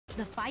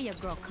The fire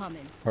girl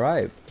coming.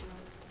 Alright.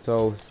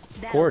 So,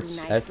 That'll Scorch do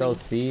nicely.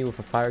 SLC with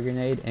a fire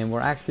grenade, and we're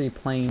actually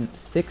playing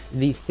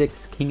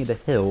 6v6 King of the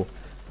Hill.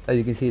 As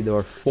you can see, there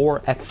are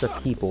 4 extra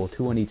people,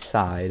 2 on each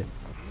side.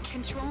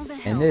 Control the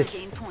And hill to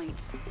gain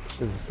points.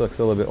 this looks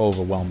a little bit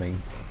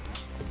overwhelming.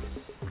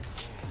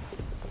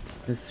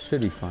 This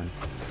should be fun.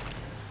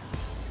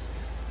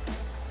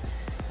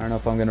 I don't know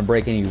if I'm gonna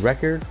break any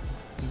record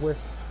with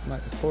my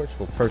Scorch,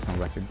 well, personal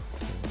record.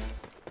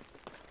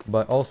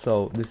 But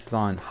also, this is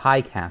on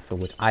High Castle,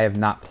 which I have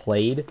not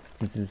played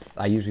since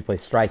I usually play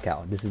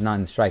Strikeout. This is not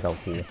in the Strikeout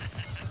pool.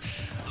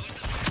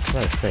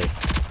 What did I say?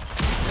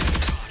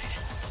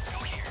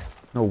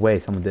 No way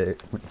someone did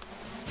it.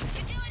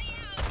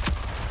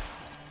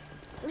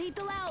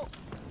 Lethal out.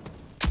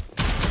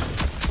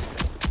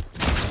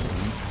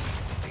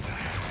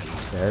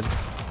 Dead.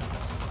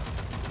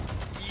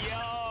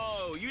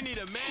 Yo, you need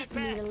a man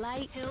Need a pack.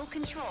 light. Hill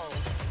control.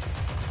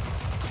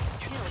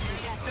 Hill Do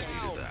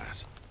contested.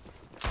 that.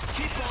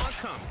 Keep on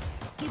coming.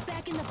 Get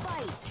back in the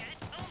fight.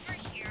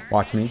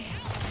 Watch me.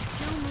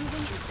 Hill moving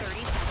in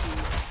 30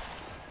 seconds.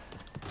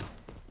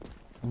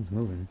 Someone's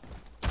moving.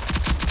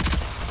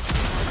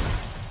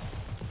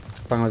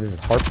 Talking about this is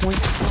hard point?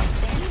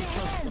 Standing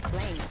close to the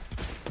flame.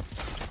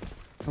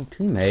 No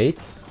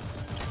teammates.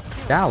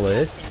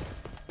 Dallas.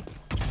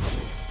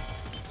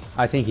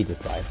 I think he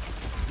just died.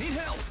 Need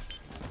help.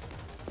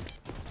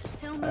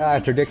 Hill moving I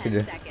in predicted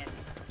 10 it. seconds.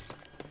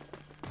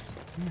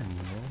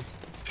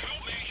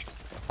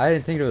 I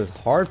didn't think it was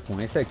hard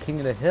point. It said King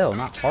of the Hill,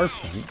 not hard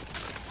point. Hill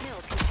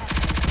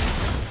contested.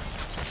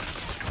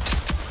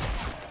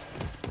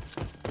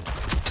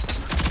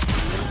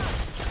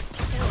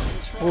 Hill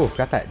control. Ooh,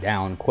 got that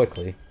down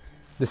quickly.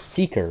 The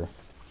Seeker.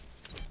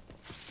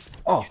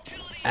 Oh.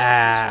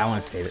 I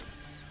want to save it.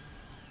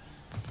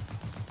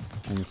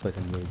 Only place I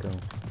can really go.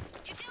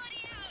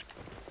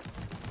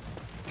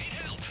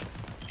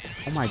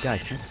 Oh my god, I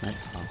can't snipe.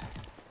 Oh.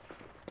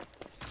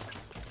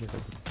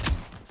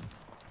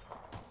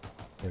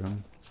 Hit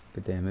him.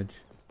 Good damage.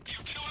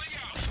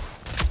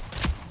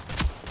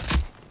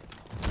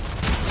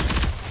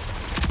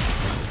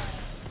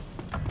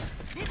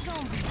 This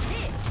gonna be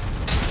sick.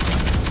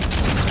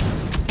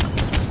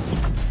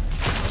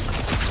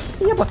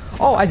 Yeah, but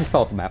oh, I just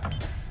fell off the map.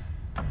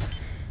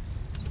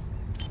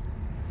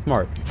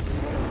 Smart.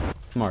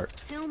 Smart.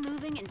 Hill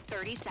moving in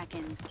 30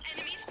 seconds.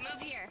 Enemies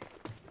move here.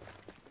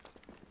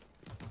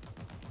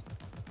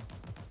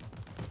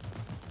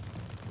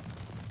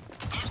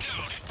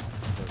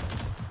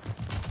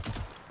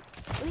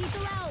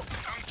 Lethal out.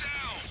 I'm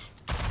down.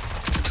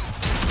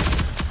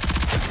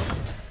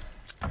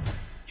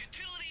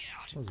 Utility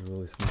out. That was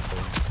really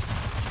smart.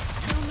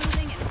 Hill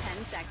moving in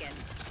 10 seconds.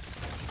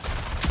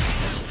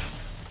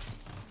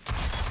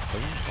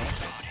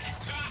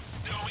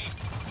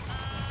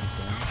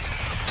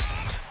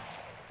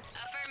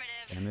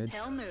 Affirmative. Damage.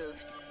 Hill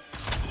moved.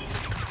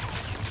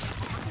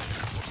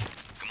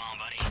 Come on,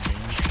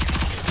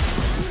 buddy.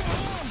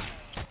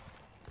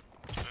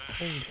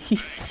 Holy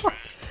fuck.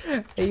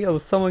 Hey yo,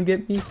 someone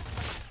get me.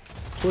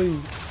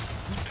 Please.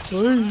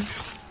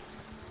 Please.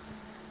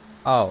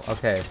 Oh,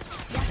 okay.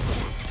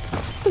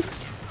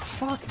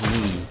 Fuck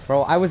me.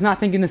 Bro, I was not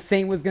thinking the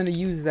Saint was gonna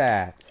use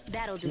that.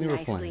 That'll do We were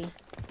nicely. playing.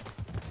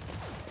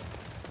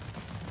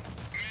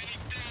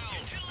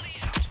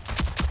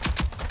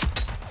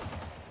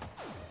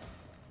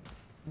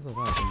 There's a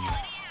lot of things.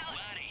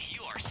 Buddy,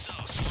 you are so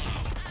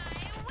slow.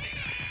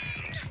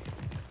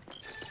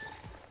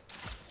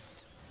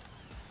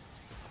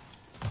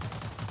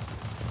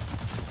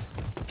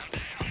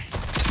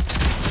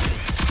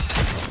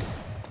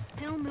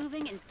 Hill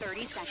moving in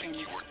 30 seconds.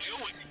 We're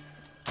doing.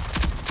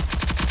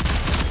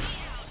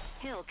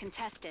 Hill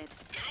contested.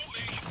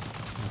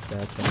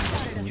 That's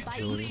Started a an fight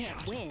you utility.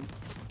 can't win.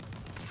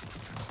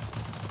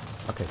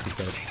 Okay, she's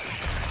dead.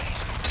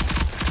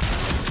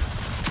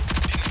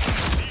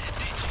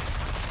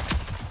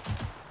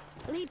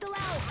 Lethal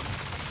out.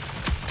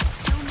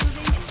 Hill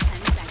moving in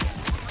 10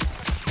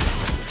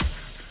 seconds.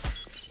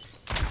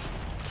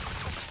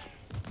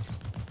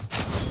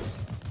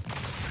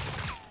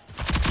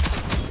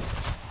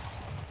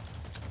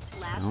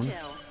 Last Down.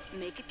 hill.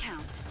 Make it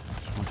count.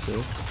 Watch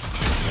this.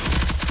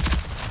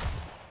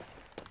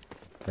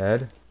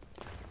 Dead.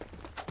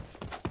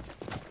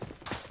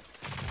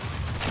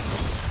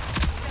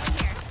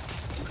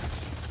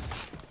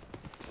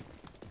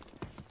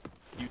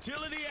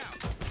 Utility out.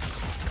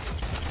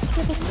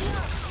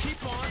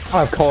 Keep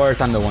on. Of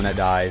course, I'm the one that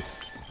dies.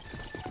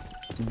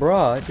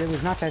 Bruh, it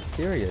was not that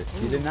serious.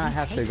 You did not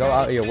have to go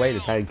out of your way to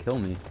try to kill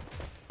me.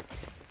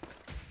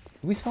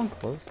 Did we spawn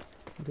close?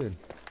 Good.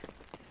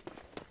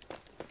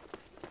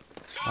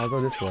 I'll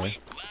go this way. Buddy,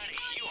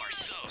 you are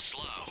so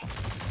slow.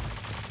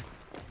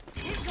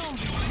 This gonna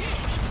be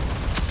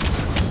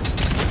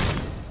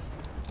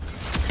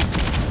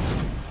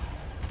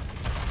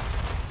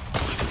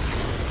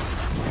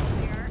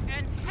here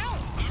and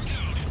help.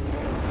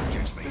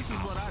 This is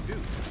what I do.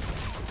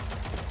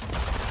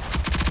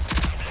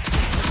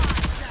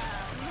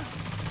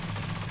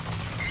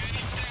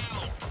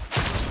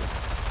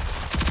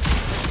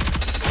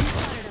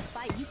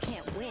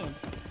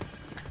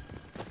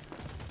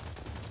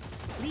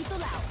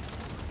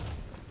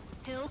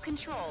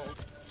 controlled.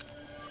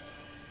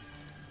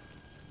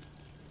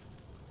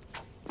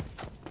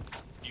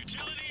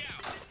 Utility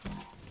out.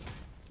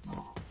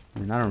 I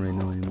mean, I don't really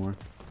know anymore.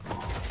 Hill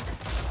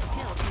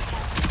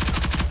contested.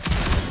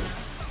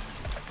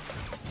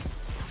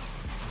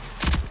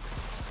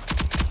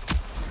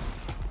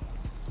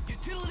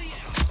 Utility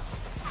out.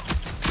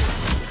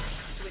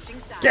 Switching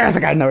sides. Yes, I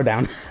got another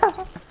down.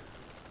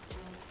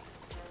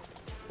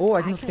 Oh,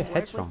 I can just can get work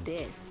headstrong. with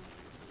this.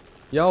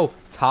 Yo,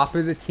 top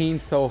of the team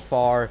so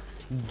far.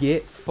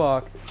 Get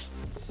fucked.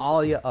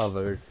 All you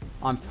others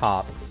on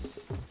top.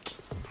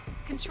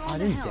 Control I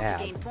the didn't hill dab.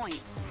 to gain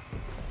points.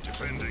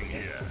 Defending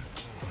here.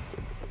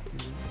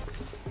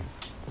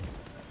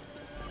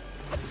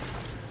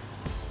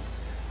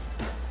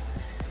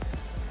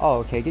 Oh,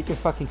 okay. Get your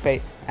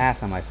fucking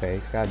ass on my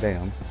face. God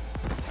damn.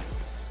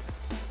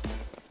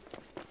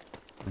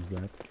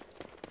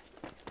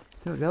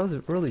 Dude, that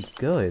was really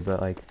good,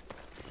 but like.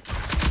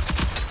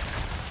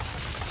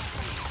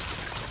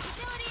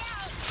 Utility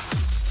out.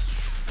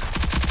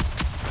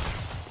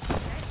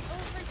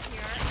 Over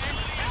here and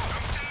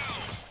out.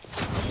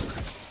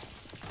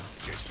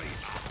 Get me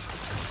up.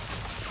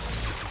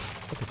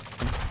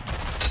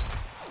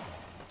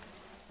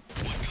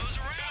 What goes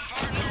around,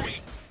 partner?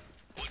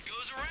 What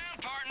goes around,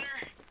 partner?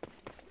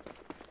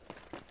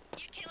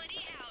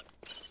 Utility out.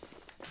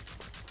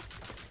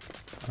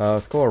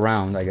 Let's go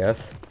around, I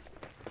guess.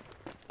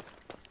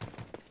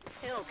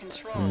 Hill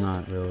control. I'm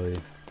not really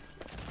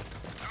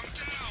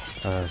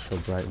I'm down. so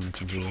bright when you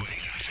can do it. Hill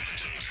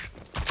contested.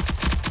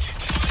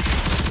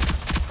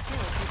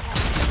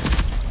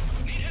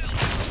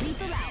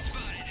 Lethal out.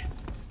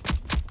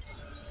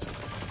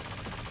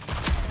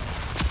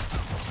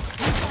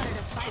 You started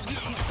a fight you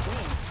can't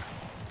win.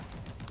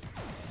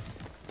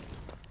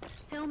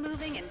 Hill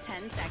moving in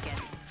 10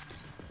 seconds.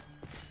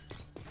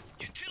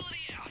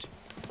 Utility out.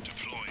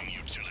 Deploying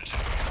utility.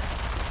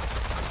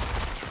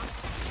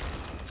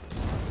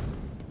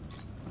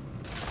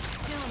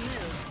 Hill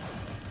moved.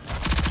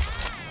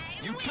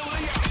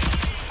 Utility out.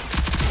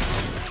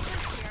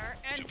 Over here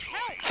and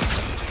help.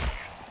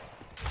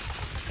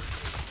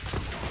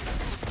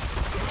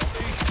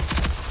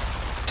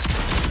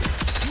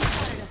 You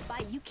started a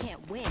fight you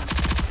can't win.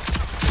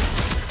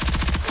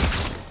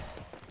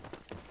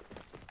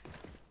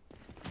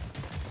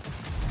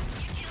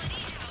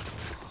 Utility out.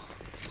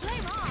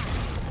 Flame on.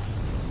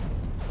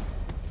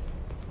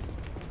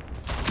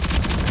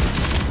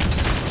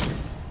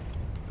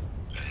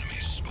 Enemy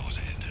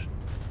spotted.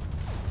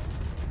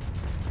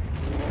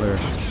 Where?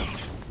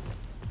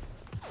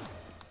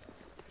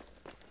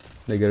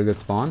 They get a good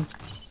spawn?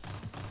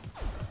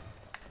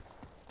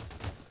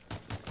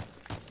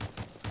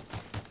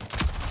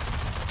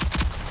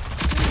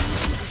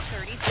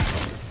 30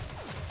 seconds.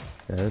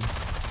 Good.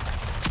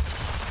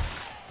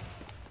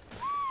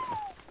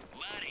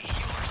 Laddie,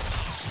 you are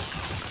so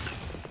slow.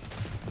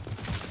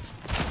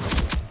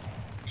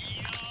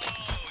 Yo,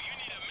 you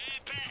need a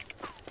med pack.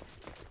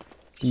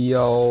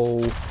 Yo.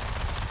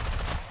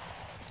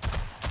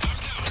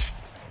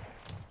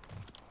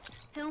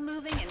 Hill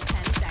moving in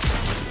 10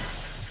 seconds.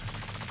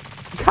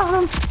 Got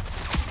him.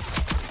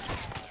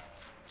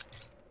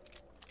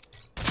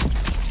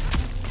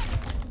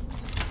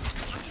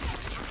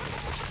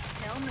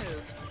 Hill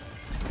moved.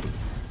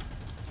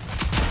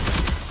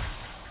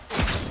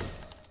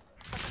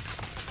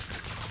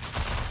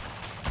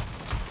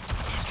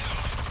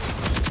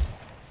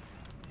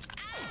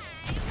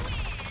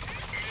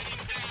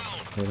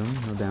 Hit him.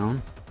 No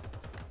down.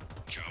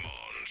 Come on,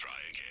 try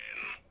again.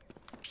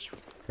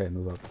 Okay,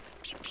 move up.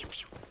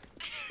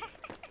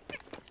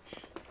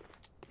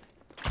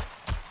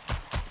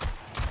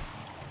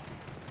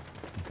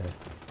 Okay.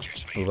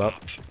 Get me Move up.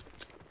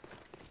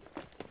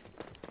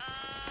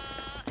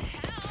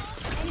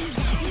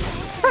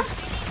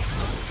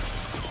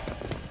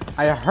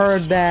 I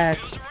heard that.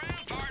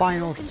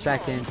 Final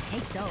second.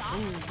 Take those.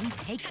 Ooh, we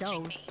take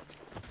those.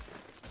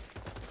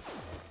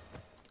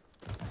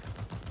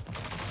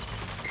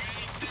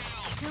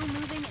 Hill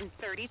moving in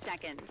 30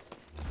 seconds.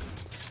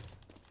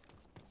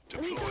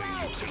 Deploying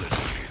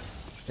utility.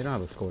 They don't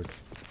have a scorch.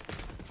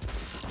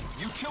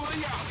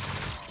 Utility out.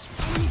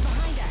 Enemies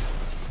behind us.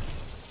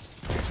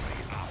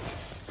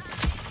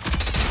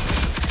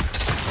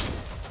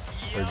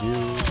 Or do. You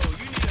need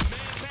a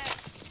med pack.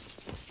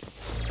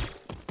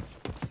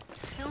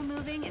 Hill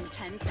moving in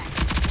 10 seconds.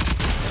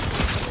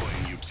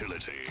 Deploying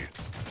utility.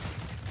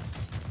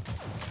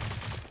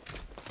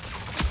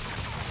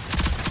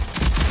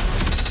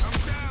 I'm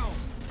down.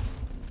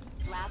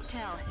 Last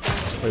hill.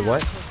 Wait,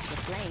 what? Close to the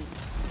flame.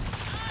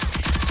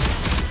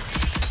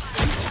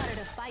 You started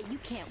a fight you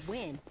can't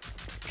win.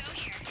 Go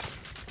here.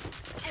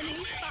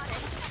 Enemy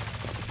spotted.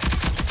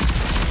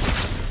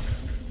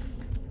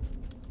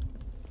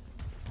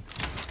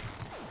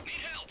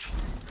 Need help.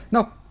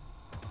 No.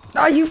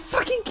 Are you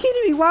fucking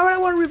kidding me? Why would I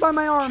want to revive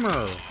my armor?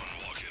 Walk it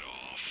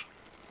off.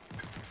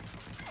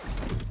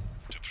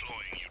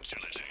 Deploying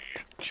utility.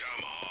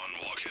 Come on,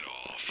 walk it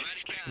off.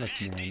 Let's get Look,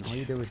 man, all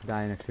you did was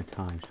die an extra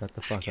time. Shut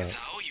the fuck up. I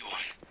owe you one.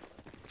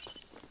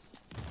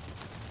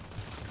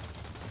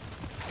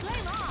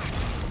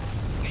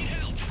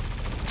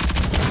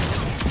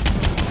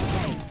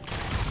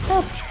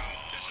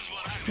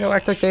 Yo,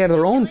 act like they had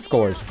their own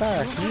scores.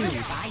 Fuck We'll me.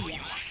 notify you.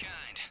 My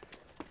kind.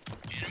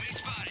 Enemy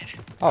spotted.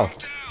 Oh,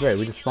 great.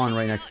 We just spawned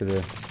right next to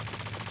the...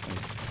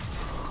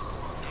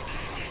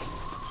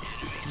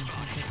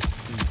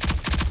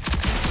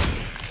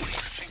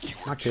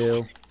 Not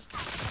kill.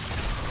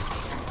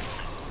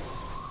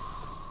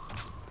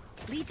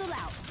 Lethal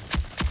out.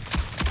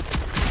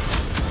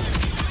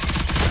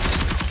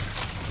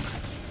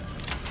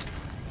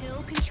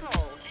 Hill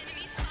control.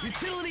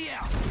 Utility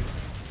out.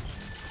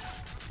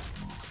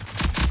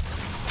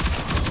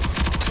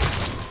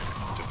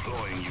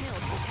 Deploying you.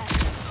 Hill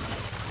protected.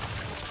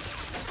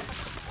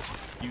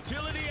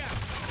 Utility out.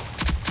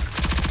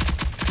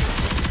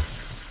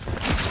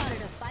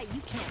 Started a fight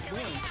you can't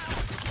win.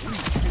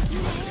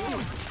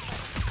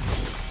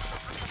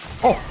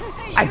 Oh,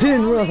 I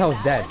didn't realize I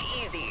was dead.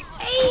 Easy.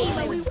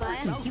 But we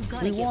won. You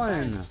gotta We get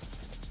burned. won.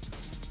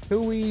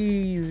 Too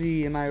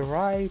easy, am I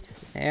right?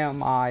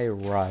 Am I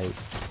right?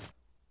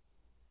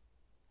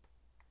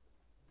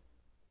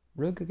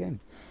 Real good game.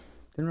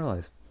 Didn't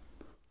realize.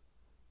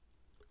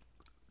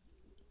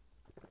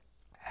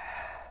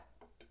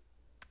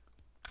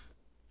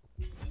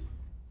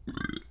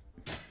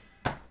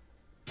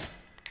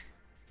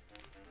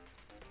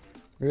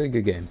 Really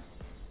good game.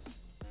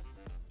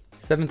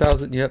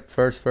 7,000, yep,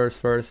 first.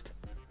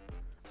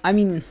 I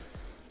mean,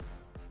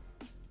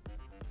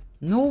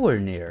 nowhere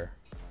near.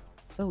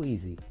 So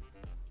easy.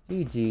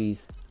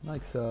 GG's,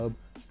 like sub.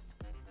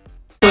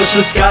 Push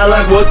the sky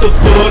like what the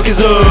fuck is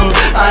up.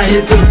 I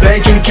hit the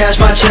bank and cash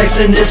my checks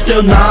and it's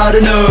still not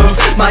enough.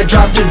 Might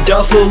drop the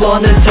duffel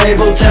on the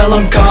table, tell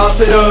them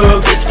cough it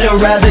up. Still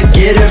rather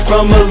get it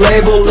from a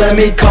label, let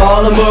me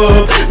call them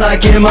up.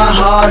 Like am I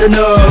hard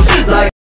enough? Like